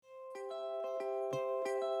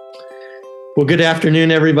Well, good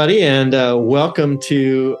afternoon, everybody, and welcome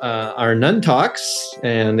to our Nun Talks.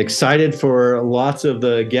 And excited for lots of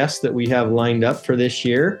the guests that we have lined up for this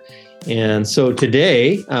year. And so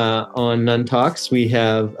today on Nun Talks, we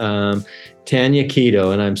have Tanya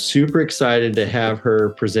Keto, and I'm super excited to have her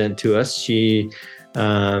present to us. She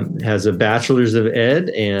has a bachelor's of ed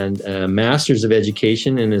and a master's of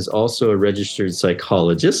education and is also a registered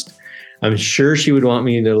psychologist. I'm sure she would want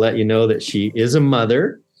me to let you know that she is a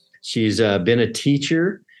mother. She's been a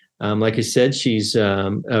teacher. Like I said, she's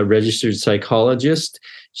a registered psychologist.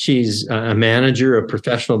 She's a manager of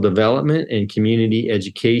professional development and community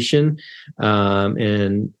education at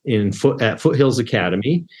Foothills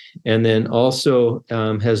Academy. And then also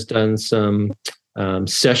has done some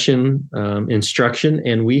session instruction.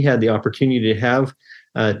 And we had the opportunity to have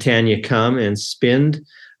Tanya come and spend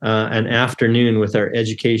an afternoon with our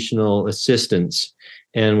educational assistants,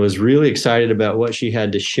 and was really excited about what she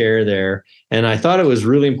had to share there. And I thought it was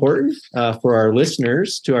really important for our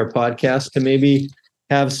listeners to our podcast to maybe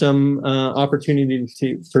have some opportunity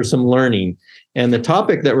for some learning. And the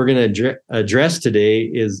topic that we're going to address today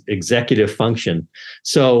is executive function.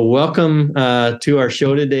 So welcome to our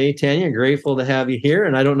show today, Tanya. Grateful to have you here.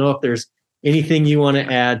 And I don't know if there's anything you want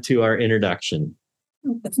to add to our introduction.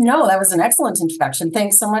 No, that was an excellent introduction.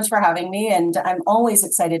 Thanks so much for having me. And I'm always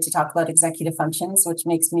excited to talk about executive functions, which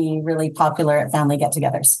makes me really popular at family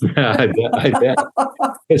get-togethers. I bet.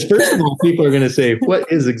 Because first of all, people are going to say,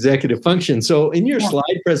 what is executive function? So in your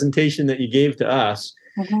slide presentation that you gave to us,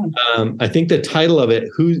 I think the title of it,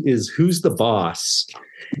 Who's the Boss?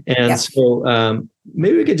 And so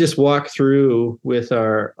maybe we could just walk through with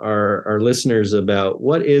our listeners about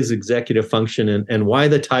what is executive function and why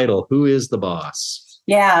the title, Who is the Boss?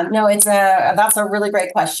 Yeah, no, that's a really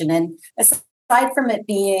great question. And aside from it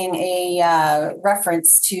being a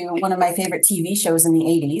reference to one of my favorite TV shows in the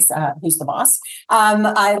 80s, Who's the Boss?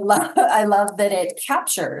 I love that it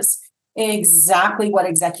captures exactly what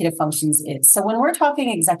executive functions is. So when we're talking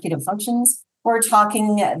executive functions, we're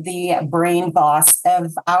talking the brain boss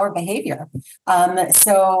of our behavior.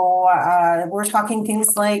 So we're talking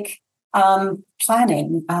things like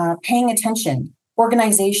planning, paying attention,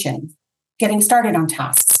 organization, getting started on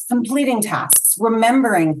tasks, completing tasks,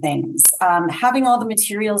 remembering things, having all the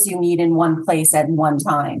materials you need in one place at one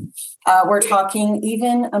time. We're talking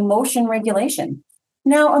even emotion regulation.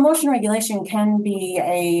 Now, emotion regulation can be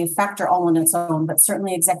a factor all on its own, but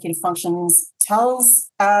certainly executive functions tells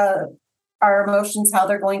our emotions how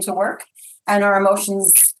they're going to work, and our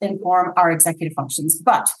emotions inform our executive functions.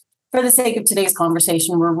 But for the sake of today's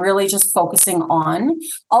conversation, we're really just focusing on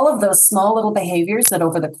all of those small little behaviors that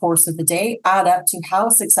over the course of the day add up to how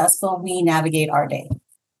successful we navigate our day.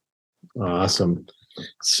 Awesome.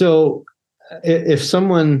 So if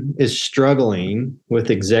someone is struggling with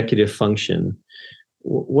executive function,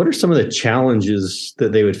 what are some of the challenges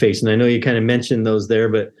that they would face? And I know you kind of mentioned those there,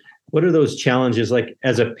 but what are those challenges like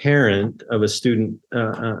as a parent of a student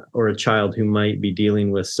or a child who might be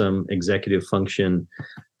dealing with some executive function,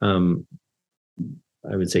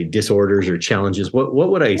 I would say disorders or challenges? What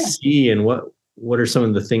would I see, and what are some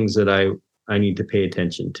of the things that I need to pay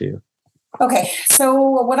attention to? Okay, so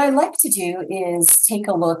what I like to do is take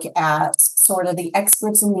a look at sort of the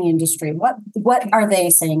experts in the industry. What are they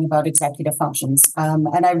saying about executive functions?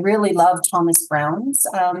 And I really love Thomas Brown's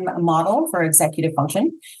model for executive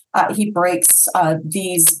function. He breaks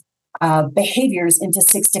these behaviors into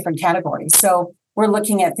 6 different categories. So we're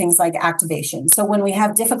looking at things like activation. So when we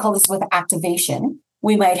have difficulties with activation,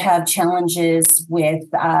 we might have challenges with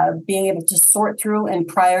being able to sort through and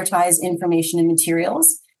prioritize information and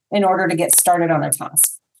materials in order to get started on a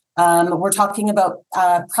task. We're talking about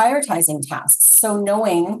prioritizing tasks. So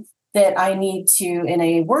knowing that I need to, in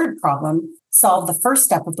a word problem, solve the first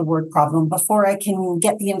step of the word problem before I can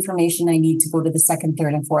get the information I need to go to the second,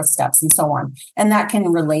 third, and fourth steps, and so on. And that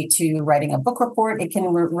can relate to writing a book report. It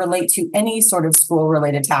can relate to any sort of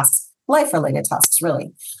school-related tasks, life-related tasks,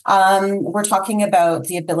 really. We're talking about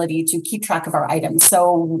the ability to keep track of our items.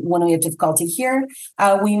 So when we have difficulty here,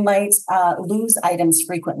 we might lose items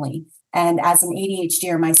frequently. And as an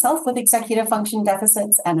ADHDer myself with executive function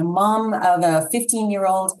deficits and a mom of a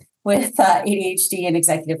 15-year-old with ADHD and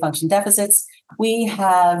executive function deficits, we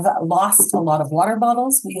have lost a lot of water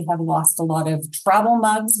bottles. We have lost a lot of travel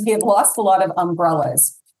mugs. We have lost a lot of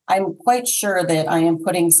umbrellas. I'm quite sure that I am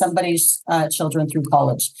putting somebody's children through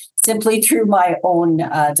college simply through my own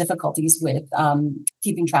difficulties with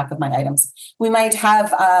keeping track of my items. We might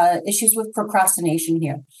have issues with procrastination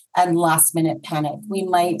here and last minute panic. We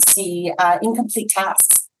might see incomplete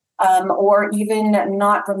tasks or even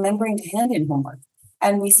not remembering to hand in homework.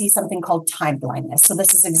 And we see something called time blindness. So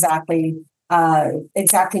this is exactly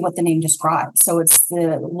exactly what the name describes. So it's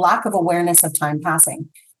the lack of awareness of time passing.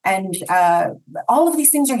 And all of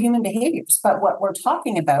these things are human behaviors. But what we're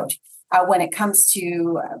talking about when it comes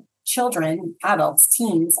to children, adults,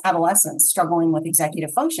 teens, adolescents struggling with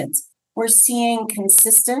executive functions, we're seeing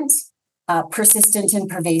consistent, persistent, and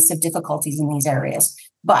pervasive difficulties in these areas.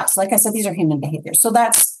 But like I said, these are human behaviors. So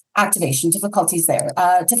that's activation, difficulties there.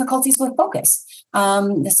 Difficulties with focus.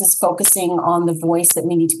 This is focusing on the voice that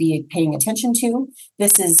we need to be paying attention to.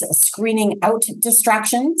 This is screening out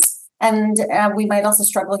distractions. And we might also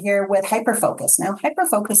struggle here with hyperfocus. Now,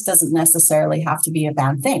 hyperfocus doesn't necessarily have to be a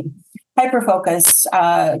bad thing. Hyperfocus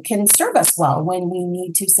can serve us well when we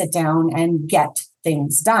need to sit down and get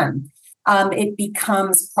things done. It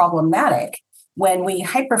becomes problematic when we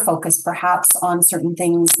hyperfocus perhaps on certain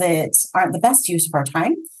things that aren't the best use of our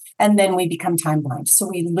time, and then we become time blind. So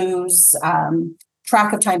we lose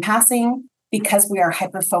track of time passing because we are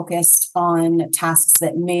hyper-focused on tasks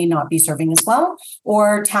that may not be serving us well,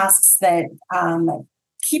 or tasks that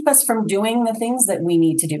keep us from doing the things that we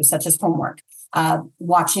need to do, such as homework,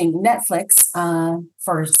 watching Netflix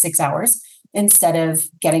for 6 hours instead of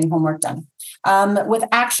getting homework done. With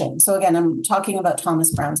action, so again, I'm talking about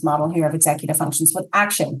Thomas Brown's model here of executive functions. With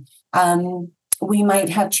action, we might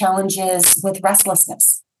have challenges with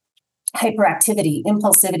restlessness, hyperactivity,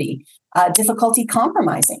 impulsivity, difficulty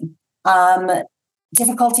compromising,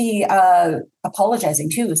 difficulty apologizing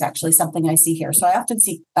too is actually something I see here. So I often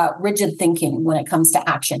see rigid thinking when it comes to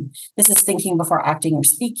action. This is thinking before acting or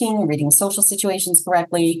speaking, reading social situations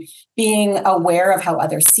correctly, being aware of how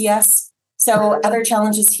others see us. So other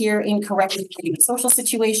challenges here, incorrectly reading social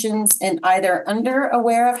situations and either under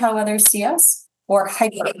aware of how others see us or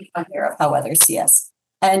hyper aware of how others see us.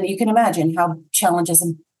 And you can imagine how challenges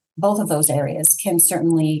in both of those areas can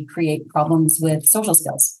certainly create problems with social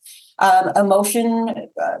skills. Emotion,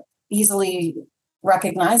 easily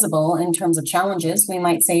recognizable in terms of challenges. We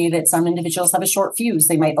might say that some individuals have a short fuse.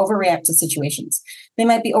 They might overreact to situations. They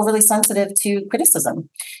might be overly sensitive to criticism.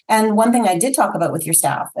 And one thing I did talk about with your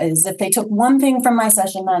staff is if they took one thing from my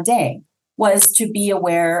session that day was to be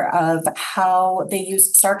aware of how they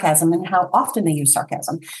use sarcasm and how often they use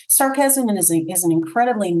sarcasm. Sarcasm is an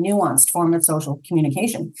incredibly nuanced form of social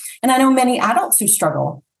communication. And I know many adults who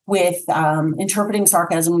struggle with interpreting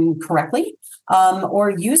sarcasm correctly or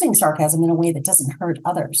using sarcasm in a way that doesn't hurt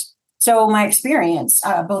others. So my experience,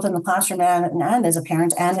 both in the classroom and as a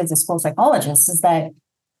parent and as a school psychologist, is that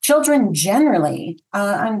children generally,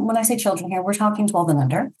 and when I say children here, we're talking 12 and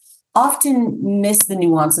under, often miss the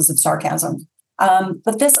nuances of sarcasm.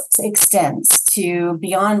 But this extends to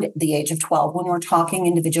beyond the age of 12 when we're talking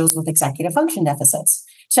individuals with executive function deficits.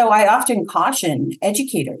 So I often caution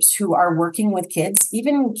educators who are working with kids,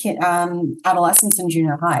 even adolescents in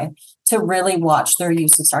junior high, to really watch their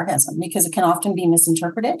use of sarcasm because it can often be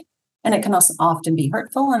misinterpreted and it can also often be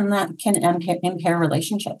hurtful, and that can impair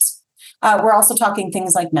relationships. We're also talking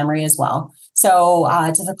things like memory as well. So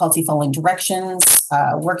difficulty following directions,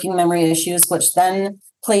 working memory issues, which then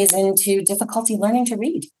plays into difficulty learning to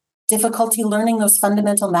read, difficulty learning those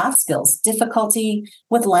fundamental math skills, difficulty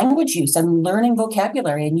with language use and learning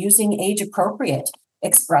vocabulary and using age-appropriate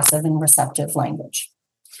expressive and receptive language.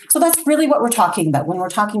 So that's really what we're talking about. When we're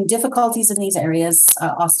talking difficulties in these areas,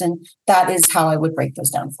 Austin, that is how I would break those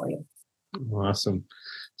down for you. Awesome.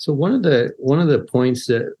 So one of the points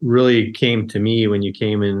that really came to me when you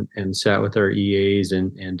came in and sat with our EAs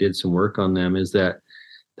and did some work on them is that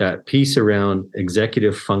piece around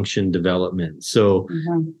executive function development. So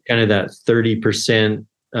kind of that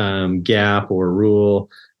 30% gap or rule.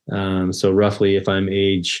 So roughly if I'm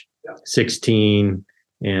age 16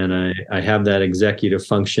 and I have that executive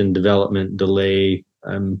function development delay,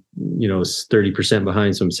 I'm 30%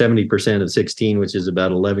 behind. So I'm 70% of 16, which is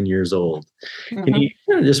about 11 years old. Can you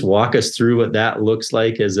kind of just walk us through what that looks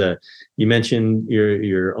like you mentioned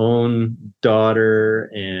your own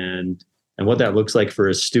daughter and what that looks like for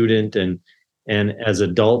a student and as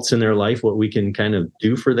adults in their life, what we can kind of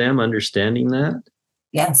do for them, understanding that?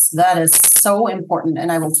 Yes, that is so important.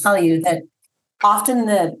 And I will tell you that often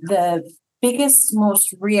the biggest,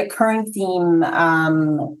 most reoccurring theme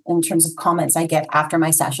in terms of comments I get after my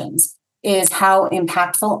sessions is how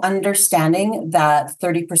impactful understanding that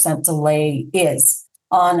 30% delay is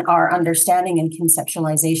on our understanding and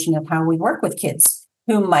conceptualization of how we work with kids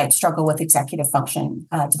who might struggle with executive function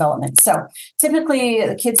development. So typically,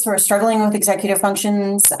 the kids who are struggling with executive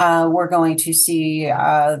functions, we're going to see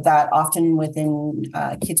that often within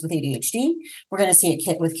kids with ADHD. We're going to see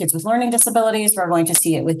it with kids with learning disabilities. We're going to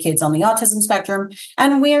see it with kids on the autism spectrum.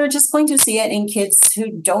 And we're just going to see it in kids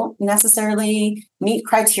who don't necessarily meet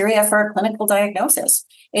criteria for a clinical diagnosis.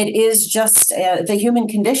 It is just the human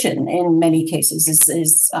condition in many cases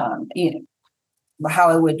is how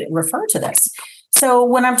I would refer to this. So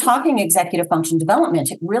when I'm talking executive function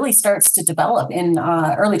development, it really starts to develop in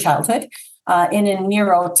early childhood in a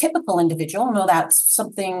neurotypical individual. No, that's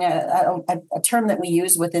something, a term that we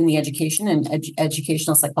use within the education and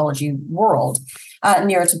educational psychology world,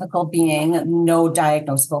 neurotypical being no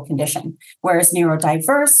diagnosable condition, whereas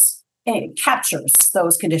neurodiverse, it captures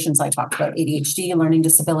those conditions I talked about, ADHD, learning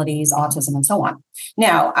disabilities, autism, and so on.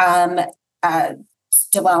 Now,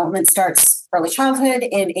 development starts early childhood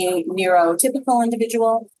in a neurotypical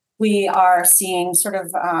individual. We are seeing sort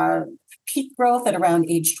of peak growth at around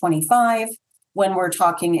age 25. When we're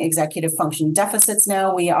talking executive function deficits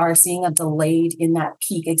now, we are seeing a delayed in that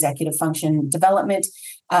peak executive function development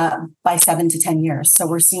by 7 to 10 years. So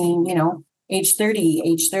we're seeing, age 30,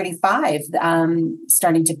 age 35,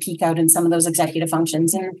 starting to peak out in some of those executive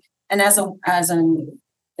functions. And as an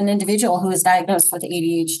individual who was diagnosed with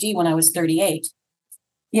ADHD when I was 38,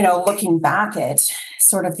 looking back at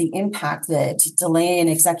sort of the impact that delay in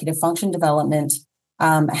executive function development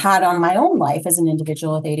had on my own life as an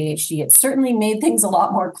individual with ADHD, it certainly made things a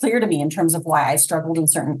lot more clear to me in terms of why I struggled in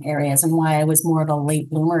certain areas and why I was more of a late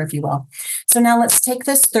bloomer, if you will. So now let's take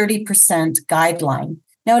this 30% guideline.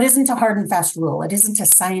 Now, it isn't a hard and fast rule. It isn't a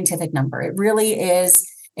scientific number. It really is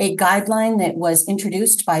a guideline that was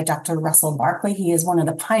introduced by Dr. Russell Barkley. He is one of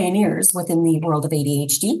the pioneers within the world of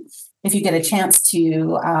ADHD. If you get a chance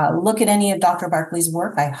to look at any of Dr. Barkley's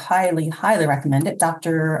work, I highly, highly recommend it. I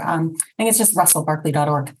think it's just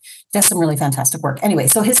russellbarkley.org. Does some really fantastic work. Anyway,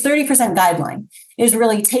 so his 30% guideline is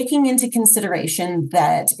really taking into consideration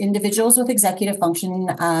that individuals with executive function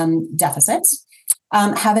deficits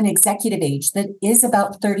have an executive age that is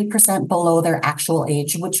about 30% below their actual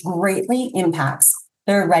age, which greatly impacts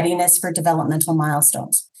their readiness for developmental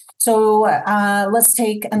milestones. So let's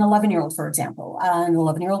take an 11-year-old, for example, an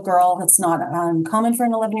 11-year-old girl. It's not uncommon for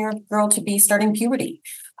an 11-year-old girl to be starting puberty.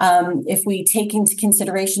 If we take into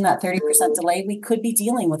consideration that 30% delay, we could be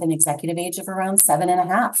dealing with an executive age of around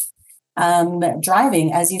 7.5.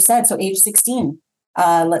 Driving, as you said, so age 16.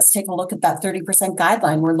 Let's take a look at that 30%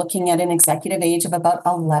 guideline. We're looking at an executive age of about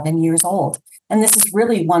 11 years old. And this is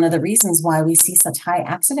really one of the reasons why we see such high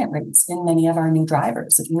accident rates in many of our new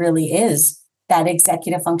drivers. It really is that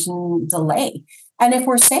executive function delay. And if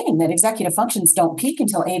we're saying that executive functions don't peak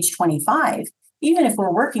until age 25, even if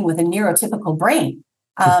we're working with a neurotypical brain,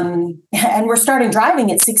 and we're starting driving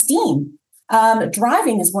at 16,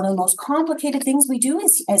 driving is one of the most complicated things we do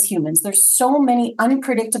as humans. There's so many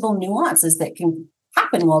unpredictable nuances that can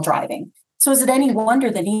happen while driving. So is it any wonder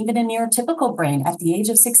that even a neurotypical brain at the age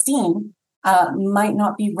of 16 might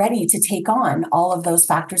not be ready to take on all of those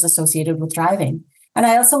factors associated with driving? And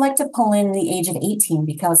I also like to pull in the age of 18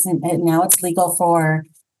 because now it's legal for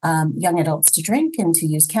young adults to drink and to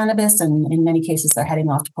use cannabis. And in many cases, they're heading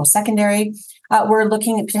off to post-secondary. We're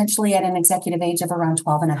looking at potentially at an executive age of around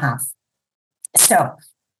 12 and a half. So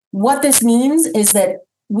what this means is that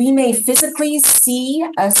we may physically see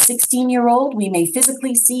a 16-year-old, we may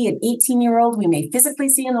physically see an 18-year-old, we may physically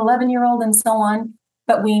see an 11-year-old and so on,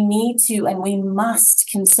 but we need to and we must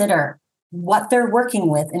consider what they're working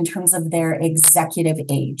with in terms of their executive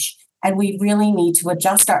age. And we really need to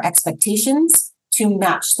adjust our expectations to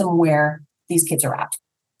match them where these kids are at.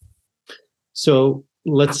 So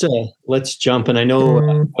let's jump. And I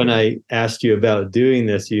know when I asked you about doing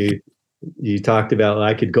this, you talked about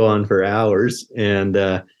I could go on for hours, and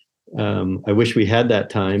I wish we had that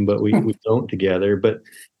time, but we don't together. But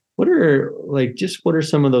what are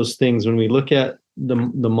some of those things when we look at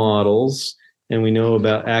the models? And we know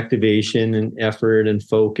about activation and effort and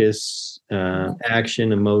focus,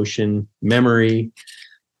 action, emotion, memory.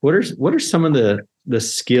 What are some of the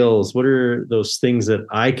skills? What are those things that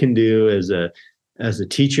I can do as a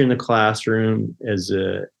teacher in the classroom, as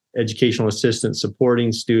a educational assistant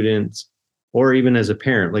supporting students, or even as a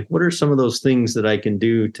parent? Like, what are some of those things that I can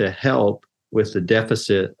do to help with the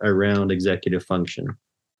deficit around executive function?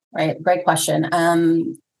 Right. Great question.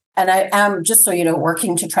 And I am, just so you know,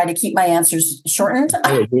 working to try to keep my answers shortened.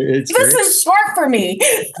 This is short for me.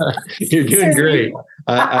 You're doing great.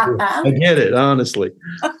 I get it, honestly.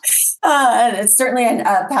 It's certainly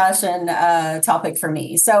a passion topic for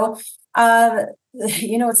me. So,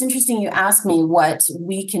 it's interesting you ask me what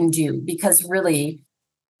we can do, because really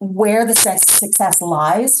where the success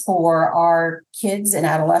lies for our kids and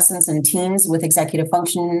adolescents and teens with executive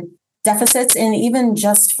function deficits, and even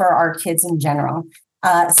just for our kids in general,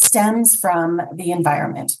 stems from the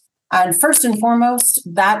environment. And first and foremost,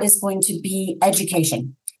 that is going to be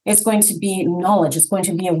education. It's going to be knowledge. It's going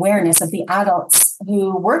to be awareness of the adults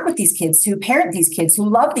who work with these kids, who parent these kids, who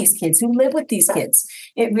love these kids, who live with these kids.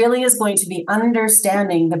 It really is going to be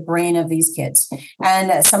understanding the brain of these kids.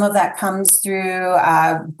 And some of that comes through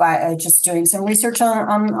by just doing some research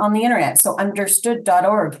on the internet. So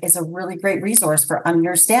understood.org is a really great resource for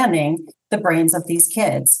understanding the brains of these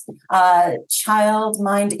kids. Child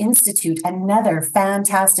Mind Institute, another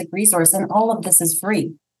fantastic resource. And all of this is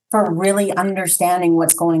free for really understanding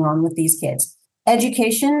what's going on with these kids.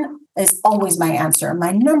 Education is always my answer,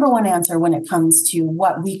 my number one answer when it comes to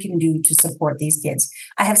what we can do to support these kids.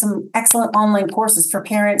 I have some excellent online courses for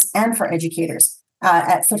parents and for educators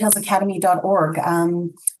at foothillsacademy.org.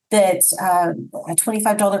 That's a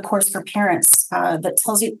 $25 course for parents that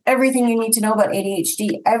tells you everything you need to know about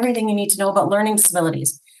ADHD, everything you need to know about learning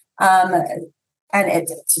disabilities. And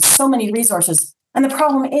it's so many resources. And the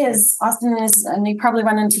problem is, Austin, and you probably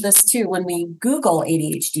run into this too, when we Google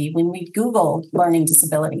ADHD, when we Google learning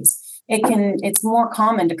disabilities, it's more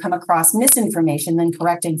common to come across misinformation than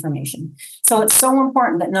correct information. So it's so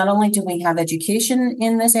important that not only do we have education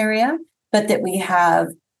in this area, but that we have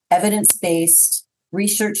evidence-based,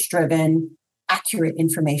 research-driven, accurate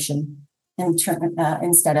information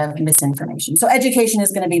instead of misinformation. So education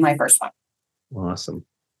is going to be my first one. Awesome.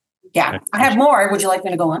 Yeah, I have more. Would you like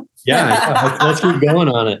me to go on? Yeah, let's keep going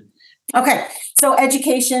on it. Okay, so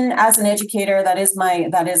education as an educator, that is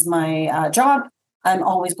my job. I'm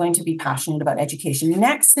always going to be passionate about education.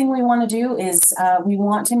 Next thing we want to do is we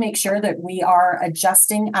want to make sure that we are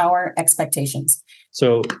adjusting our expectations.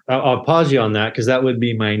 So I'll pause you on that because that would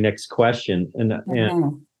be my next question. And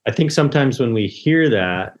I think sometimes when we hear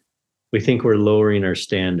that, we think we're lowering our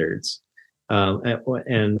standards.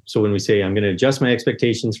 And so when we say, I'm going to adjust my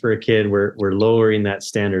expectations for a kid, we're lowering that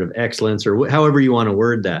standard of excellence or however you want to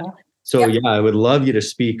word that. So yeah, I would love you to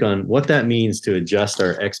speak on what that means to adjust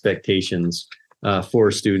our expectations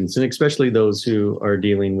for students, and especially those who are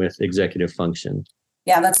dealing with executive function.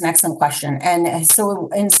 Yeah, that's an excellent question. And so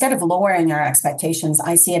instead of lowering our expectations,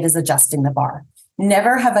 I see it as adjusting the bar.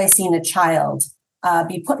 Never have I seen a child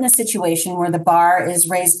be put in a situation where the bar is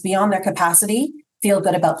raised beyond their capacity, feel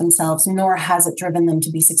good about themselves, nor has it driven them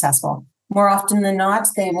to be successful. More often than not,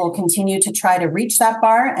 they will continue to try to reach that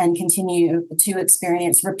bar and continue to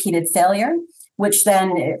experience repeated failure, which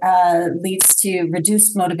then leads to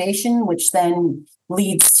reduced motivation, which then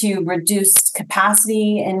leads to reduced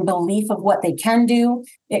capacity and belief of what they can do.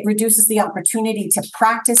 It reduces the opportunity to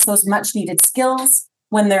practice those much needed skills.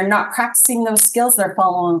 When they're not practicing those skills, they're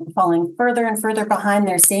falling further and further behind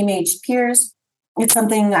their same age peers. It's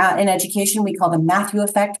something in education we call the Matthew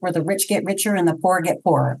effect, where the rich get richer and the poor get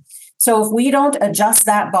poorer. So if we don't adjust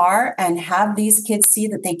that bar and have these kids see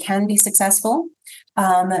that they can be successful,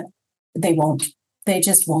 they won't. They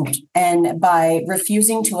just won't. And by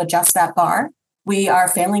refusing to adjust that bar, we are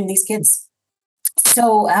failing these kids.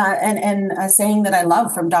 So, and a saying that I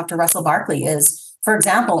love from Dr. Russell Barkley is, for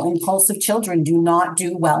example, impulsive children do not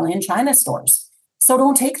do well in China stores. So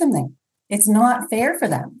don't take them there. It's not fair for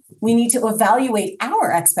them. We need to evaluate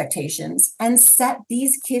our expectations and set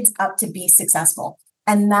these kids up to be successful.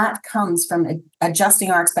 And that comes from adjusting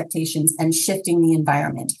our expectations and shifting the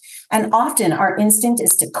environment. And often our instinct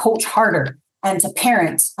is to coach harder and to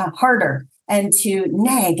parent harder and to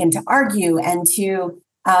nag and to argue and to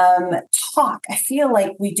talk. I feel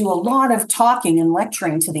like we do a lot of talking and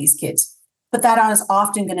lecturing to these kids, but that is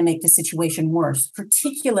often going to make the situation worse,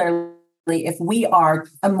 particularly if we are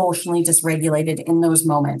emotionally dysregulated in those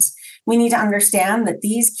moments. We need to understand that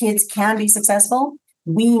these kids can be successful.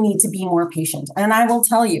 We need to be more patient. And I will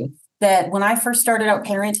tell you that when I first started out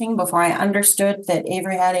parenting, before I understood that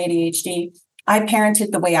Avery had ADHD, I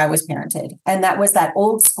parented the way I was parented. And that was that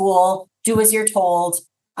old school, do as you're told,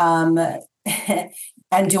 and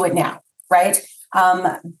do it now, right?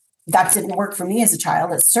 That didn't work for me as a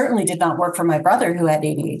child. It certainly did not work for my brother who had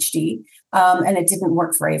ADHD. And it didn't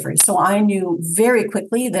work for Avery. So I knew very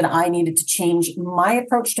quickly that I needed to change my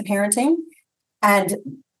approach to parenting. And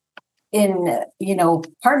in,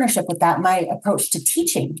 partnership with that, my approach to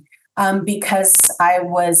teaching, because I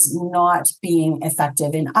was not being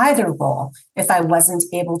effective in either role if I wasn't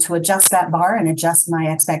able to adjust that bar and adjust my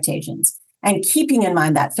expectations. And keeping in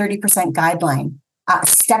mind that 30% guideline,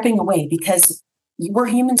 stepping away, because we're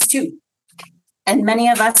humans too. And many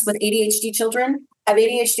of us with ADHD children have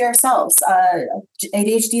ADHD ourselves.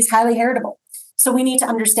 ADHD is highly heritable. So we need to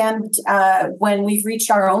understand when we've reached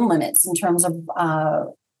our own limits in terms of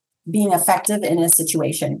being effective in a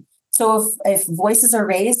situation. So if voices are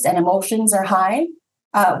raised and emotions are high,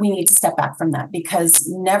 we need to step back from that, because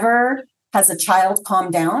never has a child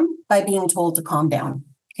calmed down by being told to calm down.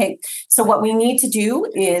 Okay, so what we need to do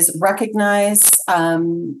is recognize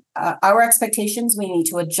our expectations. We need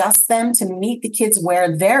to adjust them to meet the kids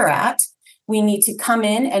where they're at. We need to come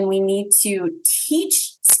in and we need to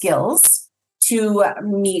teach skills to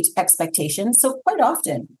meet expectations. So quite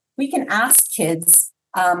often we can ask kids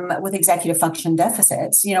with executive function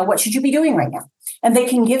deficits, what should you be doing right now? And they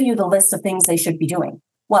can give you the list of things they should be doing.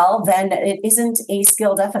 Well, then it isn't a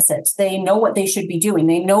skill deficit. They know what they should be doing.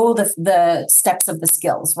 They know the steps of the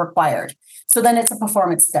skills required. So then it's a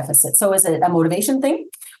performance deficit. So is it a motivation thing,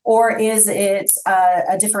 or is it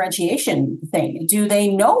a differentiation thing? Do they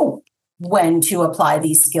know when to apply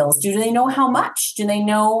these skills? Do they know how much? Do they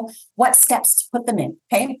know what steps to put them in?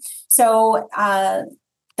 Okay, so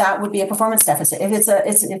that would be a performance deficit. If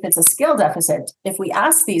it's a skill deficit, if we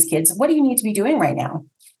ask these kids, what do you need to be doing right now?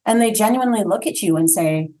 And they genuinely look at you and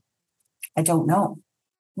say, I don't know.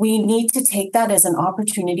 We need to take that as an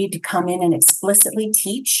opportunity to come in and explicitly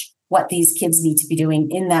teach what these kids need to be doing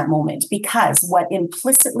in that moment, because what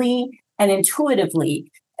implicitly and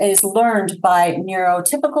intuitively is learned by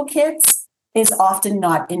neurotypical kids is often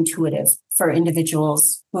not intuitive for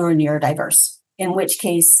individuals who are neurodiverse, in which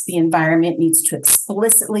case the environment needs to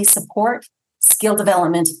explicitly support skill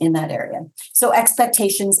development in that area. So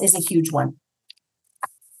expectations is a huge one.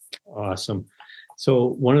 Awesome.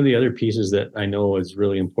 So one of the other pieces that I know is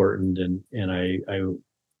really important, and I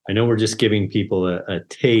know we're just giving people a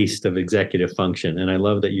taste of executive function, and I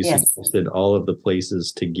love that you suggested all of the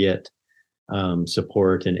places to get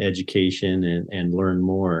support and education and learn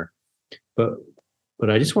more. But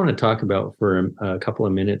I just want to talk about for a couple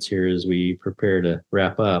of minutes here as we prepare to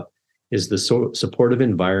wrap up is the supportive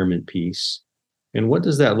environment piece, and what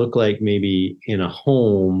does that look like maybe in a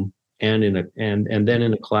home and and then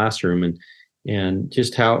in a classroom, and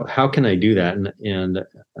just how can I do that?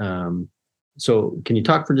 So can you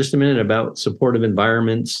talk for just a minute about supportive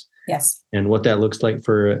environments? Yes. And what that looks like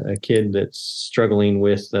for a kid that's struggling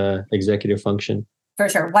with executive function? For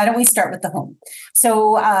sure. Why don't we start with the home?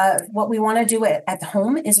 So what we want to do at the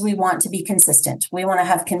home is we want to be consistent. We want to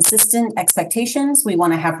have consistent expectations. We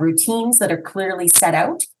want to have routines that are clearly set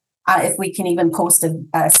out. If we can even post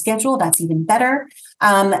a schedule, that's even better.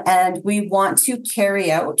 And we want to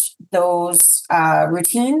carry out those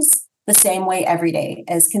routines the same way every day,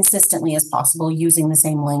 as consistently as possible, using the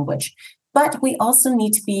same language. But we also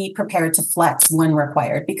need to be prepared to flex when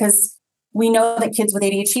required, because we know that kids with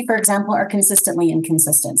ADHD, for example, are consistently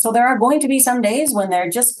inconsistent. So there are going to be some days when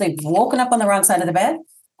they've woken up on the wrong side of the bed,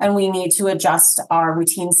 and we need to adjust our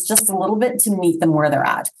routines just a little bit to meet them where they're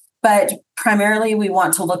at. But primarily, we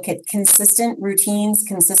want to look at consistent routines,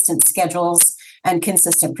 consistent schedules, and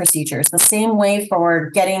consistent procedures. The same way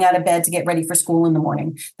for getting out of bed to get ready for school in the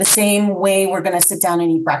morning. The same way we're going to sit down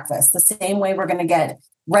and eat breakfast. The same way we're going to get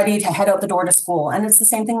ready to head out the door to school. And it's the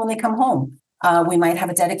same thing when they come home. We might have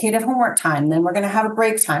a dedicated homework time. Then we're going to have a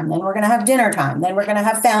break time. Then we're going to have dinner time. Then we're going to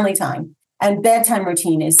have family time. And bedtime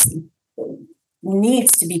routine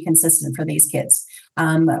needs to be consistent for these kids.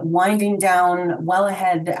 Winding down well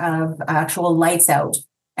ahead of actual lights out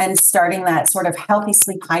and starting that sort of healthy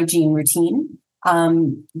sleep hygiene routine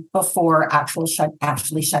before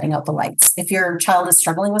actually shutting out the lights. If your child is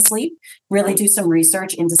struggling with sleep, really do some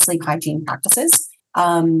research into sleep hygiene practices.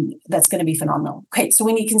 That's going to be phenomenal. Okay, so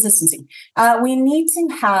we need consistency. We need to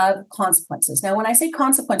have consequences. Now, when I say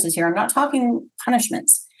consequences here, I'm not talking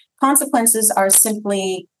punishments. Consequences are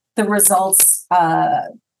simply the results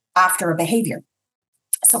after a behavior.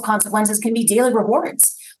 So consequences can be daily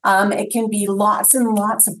rewards. It can be lots and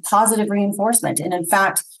lots of positive reinforcement. And in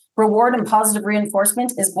fact, reward and positive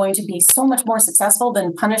reinforcement is going to be so much more successful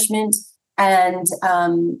than punishment and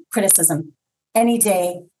criticism any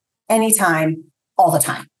day, anytime, all the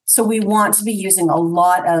time. So we want to be using a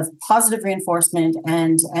lot of positive reinforcement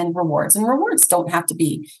and rewards. And rewards don't have to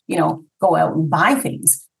be, go out and buy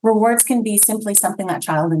things. Rewards can be simply something that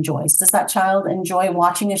child enjoys. Does that child enjoy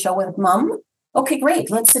watching a show with mom? Okay, great.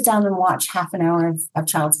 Let's sit down and watch half an hour of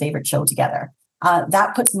child's favorite show together.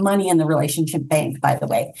 That puts money in the relationship bank, by the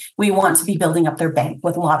way. We want to be building up their bank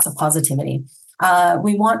with lots of positivity.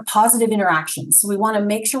 We want positive interactions. So we want to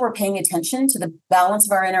make sure we're paying attention to the balance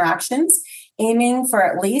of our interactions, aiming for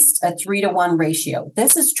at least a 3-to-1 ratio.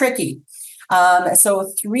 This is tricky.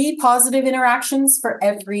 So 3 positive interactions for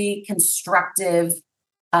every constructive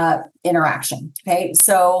interaction. Okay,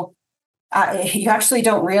 so You actually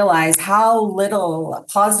don't realize how little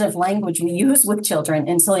positive language we use with children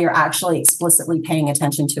until you're actually explicitly paying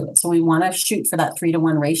attention to it. So we want to shoot for that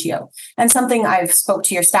 3-to-1 ratio. And something I've spoke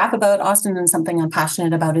to your staff about, Austin, and something I'm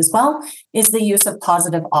passionate about as well, is the use of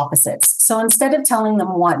positive opposites. So instead of telling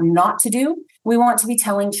them what not to do, we want to be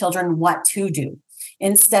telling children what to do.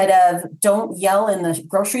 Instead of don't yell in the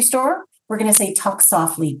grocery store, we're going to say talk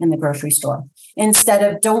softly in the grocery store. Instead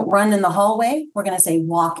of don't run in the hallway, we're going to say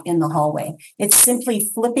walk in the hallway. It's simply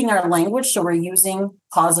flipping our language so we're using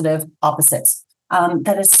positive opposites.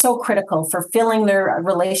 That is so critical for filling their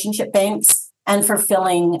relationship banks and for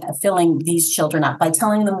filling these children up by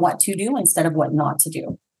telling them what to do instead of what not to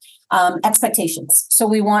do. Expectations. So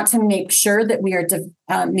we want to make sure that we are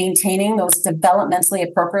maintaining those developmentally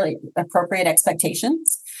appropriate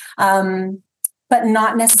expectations. But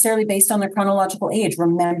not necessarily based on their chronological age.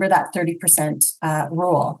 Remember that 30%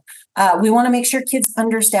 rule. We want to make sure kids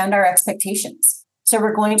understand our expectations. So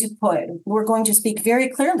we're going to speak very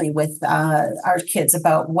clearly with our kids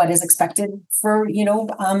about what is expected for,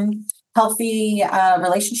 healthy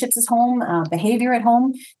relationships at home, behavior at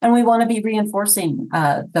home, and we want to be reinforcing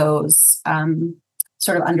those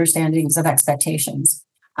sort of understandings of expectations.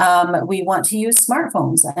 We want to use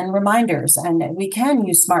smartphones and reminders, and we can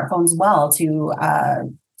use smartphones well to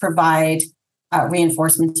provide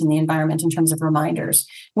reinforcement in the environment in terms of reminders.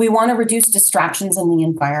 We want to reduce distractions in the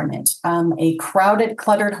environment. A crowded,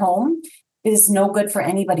 cluttered home is no good for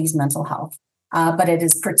anybody's mental health, but it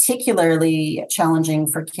is particularly challenging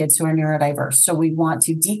for kids who are neurodiverse. So we want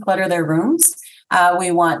to declutter their rooms. We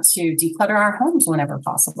want to declutter our homes whenever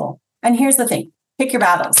possible. And here's the thing. Pick your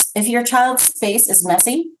battles. If your child's space is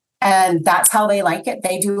messy and that's how they like it,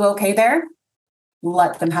 they do okay there,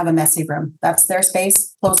 let them have a messy room. That's their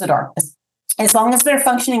space. Close the door. As long as they're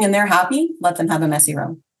functioning and they're happy, let them have a messy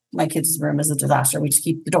room. My kids' room is a disaster. We just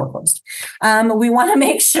keep the door closed. We want to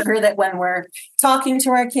make sure that when we're talking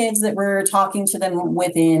to our kids, that we're talking to them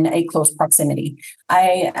within a close proximity.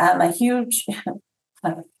 I am a huge...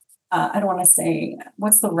 I don't want to say,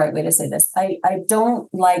 what's the right way to say this? I don't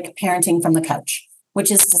like parenting from the couch, which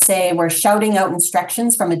is to say we're shouting out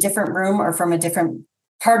instructions from a different room or from a different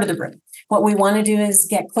part of the room. What we want to do is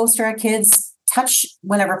get close to our kids, touch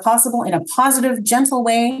whenever possible in a positive, gentle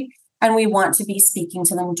way, and we want to be speaking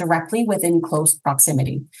to them directly within close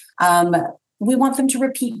proximity. We want them to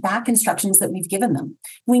repeat back instructions that we've given them.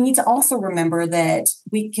 We need to also remember that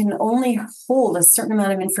we can only hold a certain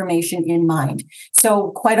amount of information in mind.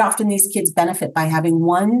 So quite often these kids benefit by having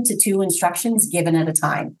 1 to 2 instructions given at a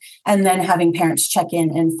time, and then having parents check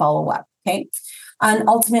in and follow up, okay? And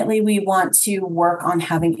ultimately, we want to work on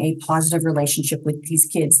having a positive relationship with these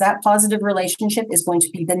kids. That positive relationship is going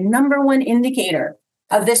to be the number one indicator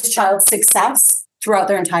of this child's success throughout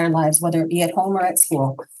their entire lives, whether it be at home or at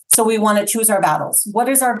school. So we want to choose our battles. What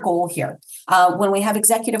is our goal here? When we have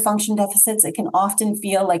executive function deficits, it can often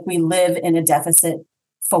feel like we live in a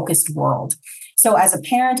deficit-focused world. So as a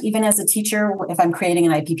parent, even as a teacher, if I'm creating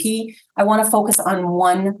an IPP, I want to focus on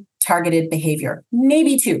 1 targeted behavior,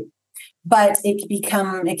 maybe 2. But it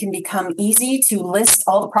can become easy to list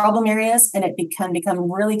all the problem areas, and it can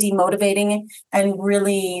become really demotivating and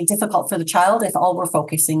really difficult for the child if all we're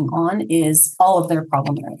focusing on is all of their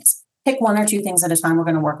problem areas. Pick 1 or 2 things at a time. We're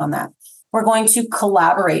going to work on that. We're going to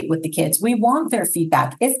collaborate with the kids. We want their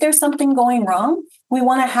feedback. If there's something going wrong, we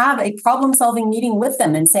want to have a problem-solving meeting with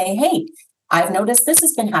them and say, hey, I've noticed this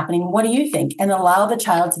has been happening. What do you think? And allow the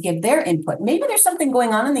child to give their input. Maybe there's something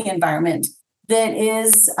going on in the environment that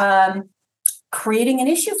is creating an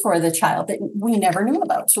issue for the child that we never knew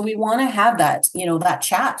about. So we want to have that, that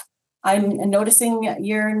chat. I'm noticing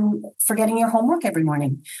you're forgetting your homework every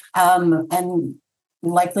morning. And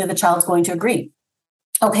likely the child's going to agree.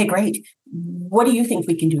 Okay, great. What do you think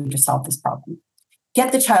we can do to solve this problem?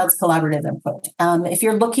 Get the child's collaborative input. If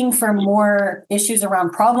you're looking for more issues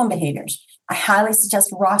around problem behaviors, I highly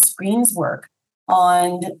suggest Ross Green's work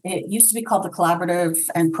on, it used to be called the collaborative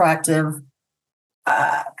and proactive,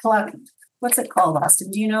 what's it called, Austin?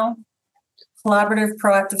 Do you know? Collaborative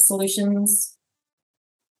proactive solutions.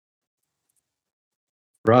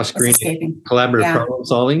 Ross Green, collaborative problem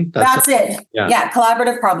solving. That's it. Yeah,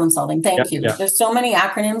 collaborative problem solving. Thank you. Yeah. There's so many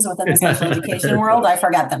acronyms within the special education world, I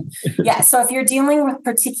forget them. Yeah, so if you're dealing with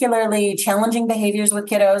particularly challenging behaviors with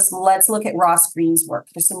kiddos, let's look at Ross Green's work.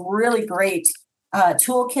 There's some really great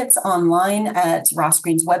toolkits online at Ross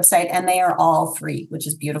Green's website, and they are all free, which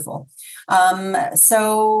is beautiful.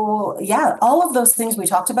 So yeah, all of those things we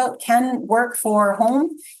talked about can work for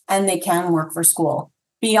home and they can work for school.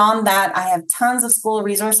 Beyond that, I have tons of school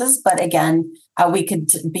resources, but again, we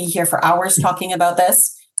could be here for hours talking about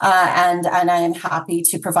this. And I am happy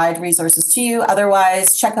to provide resources to you.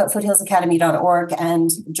 Otherwise, check out foothillsacademy.org and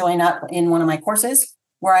join up in one of my courses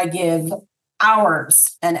where I give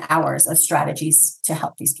hours and hours of strategies to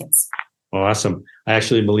help these kids. Awesome. I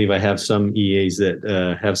actually believe I have some EAs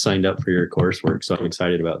that have signed up for your coursework, so I'm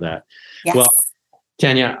excited about that. Yes. Well,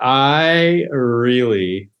 Tanya, I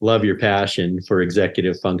really love your passion for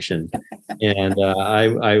executive function. And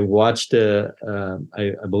I watched, I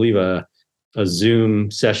believe, a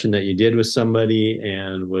Zoom session that you did with somebody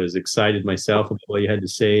and was excited myself about what you had to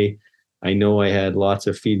say. I know I had lots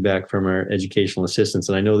of feedback from our educational assistants,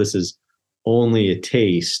 and I know this is only a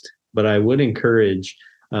taste, but I would encourage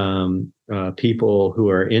people who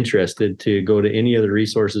are interested to go to any of the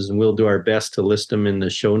resources, and we'll do our best to list them in the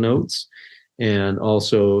show notes, and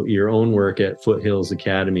also your own work at Foothills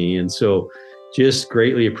Academy. And so just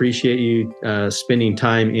greatly appreciate you spending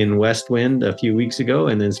time in Westwind a few weeks ago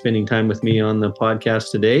and then spending time with me on the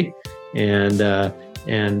podcast today. And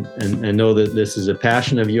know that this is a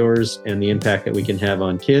passion of yours and the impact that we can have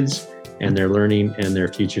on kids and their learning and their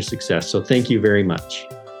future success. So thank you very much.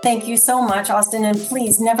 Thank you so much, Austin. And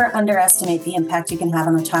please never underestimate the impact you can have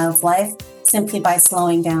on a child's life simply by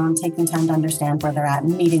slowing down, taking time to understand where they're at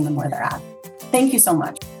and meeting them where they're at. Thank you so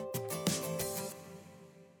much.